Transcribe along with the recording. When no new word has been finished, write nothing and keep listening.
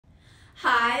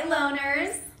Hi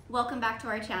Loaners! Welcome back to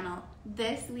our channel.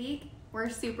 This week, we're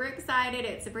super excited.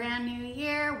 It's a brand new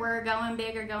year. We're going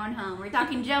big or going home. We're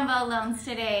talking jumbo loans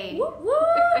today. Woo woo!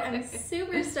 I'm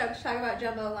super stoked to talk about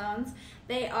jumbo loans.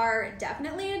 They are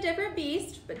definitely a different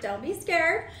beast, but don't be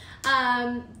scared.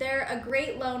 They're a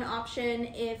great loan option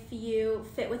if you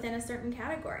fit within a certain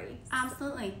category.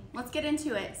 Absolutely. Let's get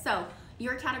into it. So,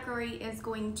 your category is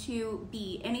going to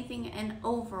be anything and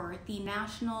over the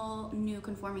national new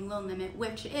conforming loan limit,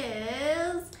 which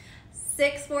is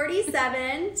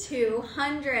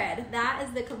 $647,200. That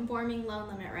is the conforming loan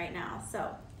limit right now.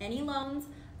 So any loans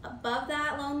above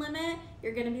that loan limit,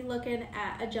 you're going to be looking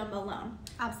at a jumbo loan.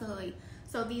 Absolutely.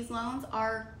 So these loans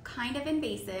are kind of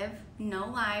invasive. No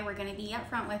lie, we're going to be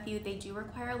upfront with you. They do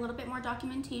require a little bit more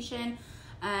documentation.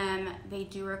 They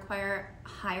do require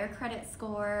higher credit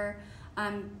score.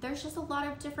 There's just a lot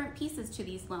of different pieces to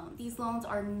these loans. These loans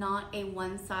are not a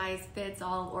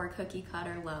one-size-fits-all or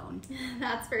cookie-cutter loan.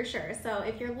 That's for sure. So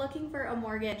if you're looking for a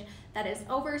mortgage that is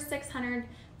over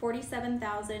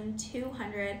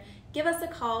 $647,200, give us a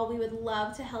call. We would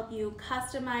love to help you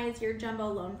customize your jumbo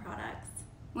loan products.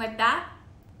 With that,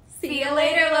 see you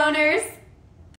later, loaners!